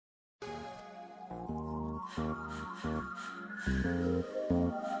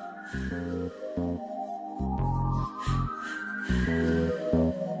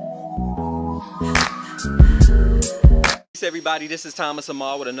Everybody, this is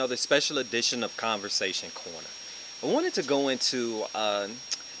Amal with another special edition of Conversation Corner. I wanted to go into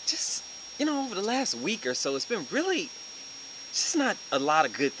just, over the last week or so, it's been really just not a lot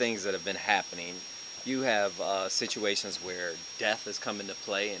of good things that have been happening. You have situations where death has come into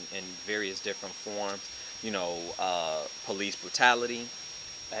play in various different forms. Police brutality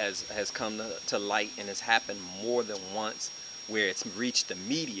has come to light and has happened more than once, where it's reached the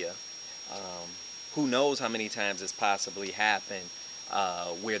media. Who knows how many times it's possibly happened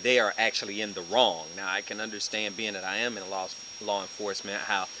where they are actually in the wrong. Now, I can understand, being that I am in law enforcement,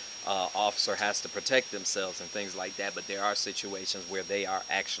 how officer has to protect themselves and things like that, but there are situations where they are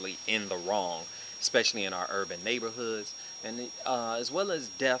actually in the wrong, especially in our urban neighborhoods, and as well as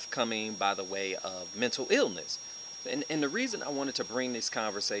death coming by the way of mental illness. And the reason I wanted to bring this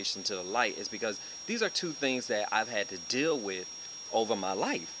conversation to the light is because these are two things that I've had to deal with over my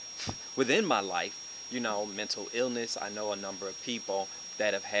life. Within my life, mental illness, I know a number of people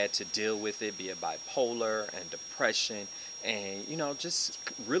that have had to deal with it, be it bipolar and depression, and just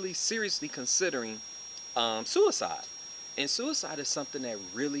really seriously considering suicide. And suicide is something that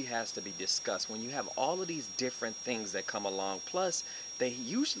really has to be discussed when you have all of these different things that come along. Plus, they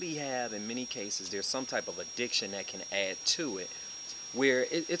usually have, in many cases, there's some type of addiction that can add to it, where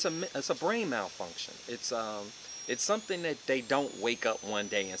it's a brain malfunction. It's something that they don't wake up one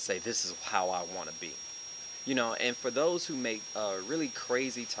day and say, this is how I want to be. And for those who make really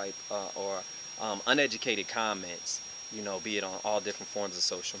crazy type or uneducated comments, be it on all different forms of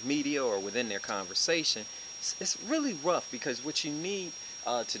social media or within their conversation, it's really rough, because what you need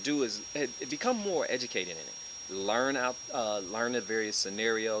to do is become more educated in it. Learn the various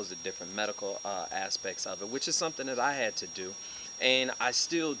scenarios, the different medical aspects of it, which is something that I had to do, and I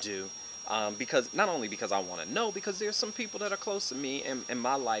still do. Because not only because I want to know, because there's some people that are close to me in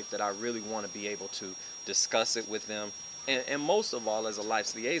my life that I really want to be able to discuss it with them. And most of all, as a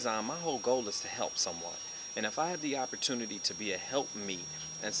life's liaison, my whole goal is to help someone. And if I have the opportunity to be a helpmeet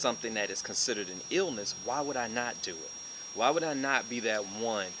and something that is considered an illness, why would I not do it? Why would I not be that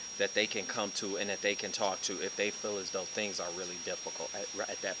one that they can come to and that they can talk to if they feel as though things are really difficult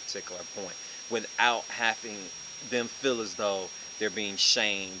at that particular point, without having them feel as though they're being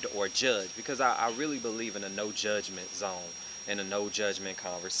shamed or judged? Because I really believe in a no judgment zone and a no judgment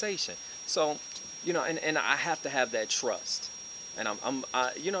conversation. So, and I have to have that trust. And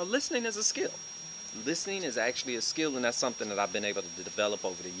listening is a skill. Listening is actually a skill, and that's something that I've been able to develop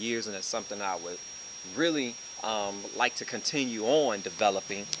over the years, and it's something I would really like to continue on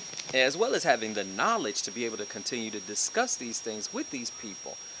developing, as well as having the knowledge to be able to continue to discuss these things with these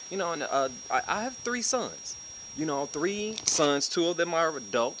people. And I have 3 sons. 3 sons, 2 of them are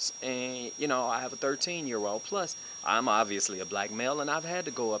adults, and I have a 13-year-old. Plus, I'm obviously a black male, and I've had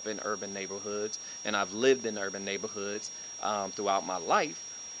to go up in urban neighborhoods, and I've lived in urban neighborhoods throughout my life.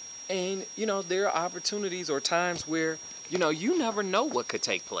 And there are opportunities or times where you never know what could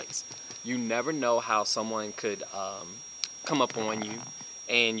take place. You never know how someone could come up on you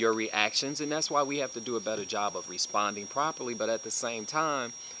and your reactions, and that's why we have to do a better job of responding properly. But at the same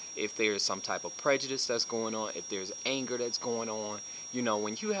time, if there's some type of prejudice that's going on, if there's anger that's going on,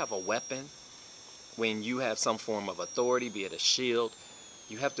 when you have a weapon, when you have some form of authority, be it a shield,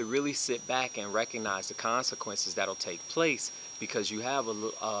 you have to really sit back and recognize the consequences that'll take place, because you have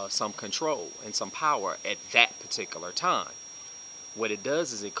some control and some power at that particular time. What it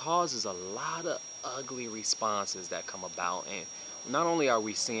does is it causes a lot of ugly responses that come about, and not only are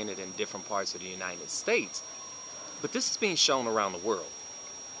we seeing it in different parts of the United States, but this is being shown around the world.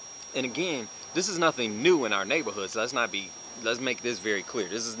 And again, this is nothing new in our neighborhoods. Let's make this very clear.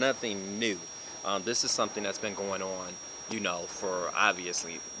 This is nothing new. This is something that's been going on, for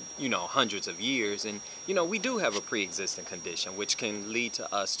obviously, hundreds of years. And, we do have a pre-existing condition, which can lead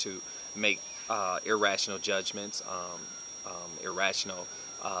to us to make irrational judgments, irrational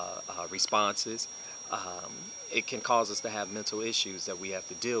responses. It can cause us to have mental issues that we have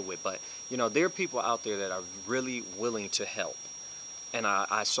to deal with. But, there are people out there that are really willing to help. And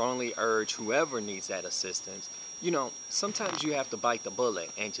I strongly urge whoever needs that assistance, sometimes you have to bite the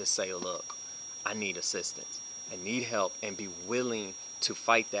bullet and just say, look, I need assistance. I need help, and be willing to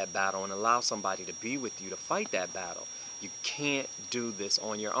fight that battle and allow somebody to be with you to fight that battle. You can't do this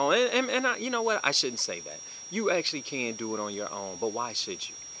on your own. And you know what? I shouldn't say that. You actually can do it on your own, but why should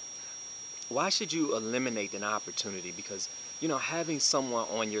you? Why should you eliminate an opportunity? Because, having someone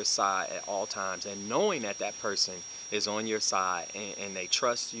on your side at all times and knowing that that person is on your side and they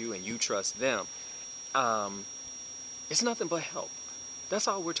trust you and you trust them, it's nothing but help. That's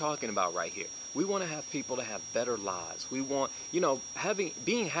all we're talking about right here. We want to have people to have better lives. We want,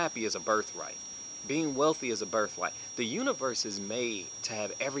 being happy is a birthright. Being wealthy is a birthright. The universe is made to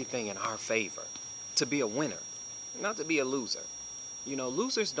have everything in our favor, to be a winner, not to be a loser.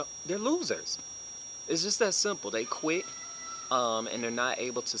 Losers they're losers. It's just that simple. They quit, and they're not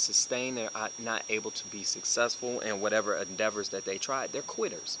able to sustain. They're not able to be successful in whatever endeavors that they tried. They're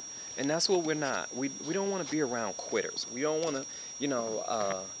quitters, and that's what we're not. We don't want to be around quitters. We don't want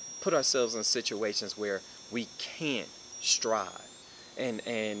to, put ourselves in situations where we can't strive. And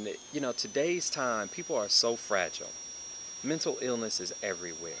today's time, people are so fragile. Mental illness is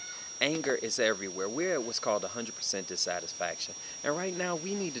everywhere. Anger is everywhere. We're at what's called 100% dissatisfaction. And right now,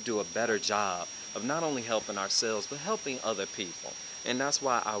 we need to do a better job of not only helping ourselves, but helping other people. And that's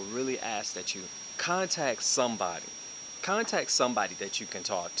why I really ask that you contact somebody. Contact somebody that you can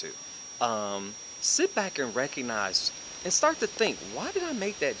talk to. Sit back and recognize and start to think, why did I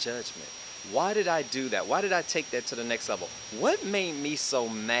make that judgment? Why did I do that? Why did I take that to the next level? What made me so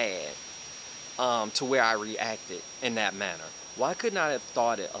mad to where I reacted in that manner? Why couldn't I have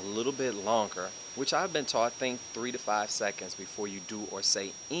thought it a little bit longer, which I've been taught, think 3 to 5 seconds before you do or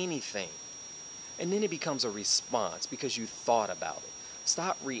say anything. And then it becomes a response because you thought about it.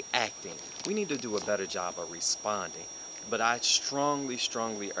 Stop reacting. We need to do a better job of responding. But I strongly,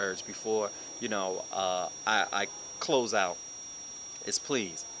 strongly urge before, I close out is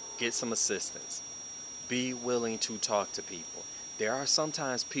please get some assistance. Be willing to talk to people. There are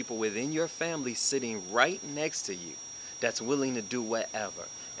sometimes people within your family sitting right next to you that's willing to do whatever.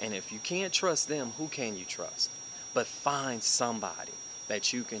 And if you can't trust them, who can you trust? But find somebody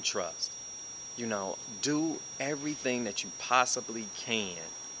that you can trust. Do everything that you possibly can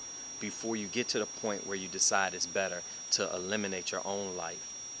before you get to the point where you decide it's better to eliminate your own life.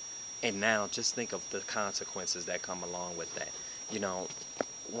 And now just think of the consequences that come along with that.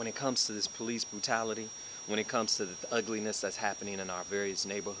 When it comes to this police brutality, when it comes to the ugliness that's happening in our various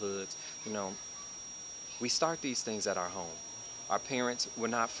neighborhoods, we start these things at our home. Our parents, we're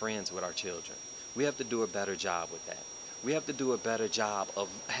not friends with our children. We have to do a better job with that. We have to do a better job of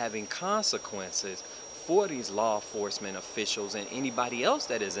having consequences for these law enforcement officials and anybody else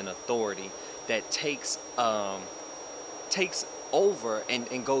that is in authority that takes over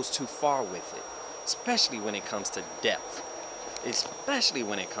and goes too far with it, especially when it comes to death. Especially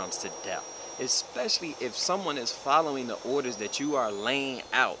when it comes to death. Especially if someone is following the orders that you are laying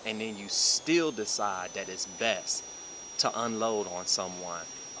out and then you still decide that it's best to unload on someone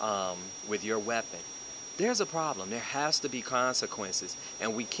with your weapon. There's a problem. There has to be consequences,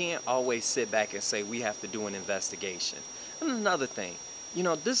 and we can't always sit back and say we have to do an investigation. And another thing,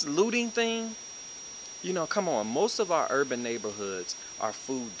 this looting thing, come on, most of our urban neighborhoods are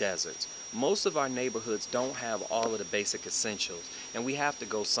food deserts. Most of our neighborhoods don't have all of the basic essentials, and we have to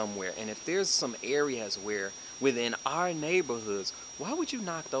go somewhere. And if there's some areas where within our neighborhoods, why would you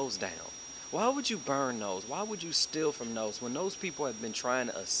knock those down? Why would you burn those? Why would you steal from those when those people have been trying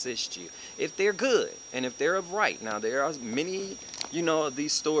to assist you? If they're good and if they're of right. Now, there are many, of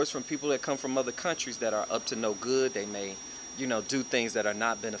these stores from people that come from other countries that are up to no good. They may, do things that are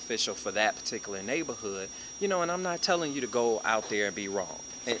not beneficial for that particular neighborhood. And I'm not telling you to go out there and be wrong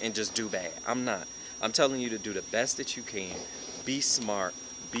and just do bad. I'm not. I'm telling you to do the best that you can. Be smart,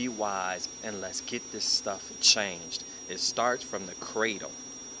 be wise, and let's get this stuff changed. It starts from the cradle.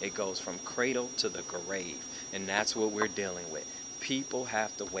 It goes from cradle to the grave, and that's what we're dealing with. People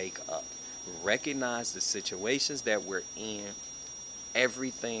have to wake up, recognize the situations that we're in.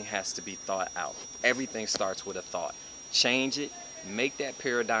 Everything has to be thought out. Everything starts with a thought. Change it, make that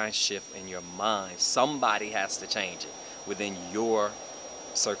paradigm shift in your mind. Somebody has to change it within your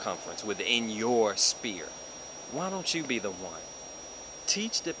circumference, within your sphere. Why don't you be the one?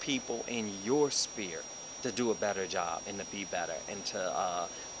 Teach the people in your sphere to do a better job and to be better and to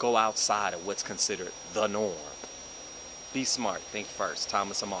go outside of what's considered the norm. Be smart, think first.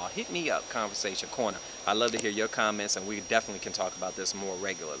 Thomas Amal. Hit me up, Conversation Corner. I'd love to hear your comments, and we definitely can talk about this more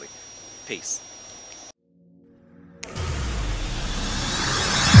regularly. Peace.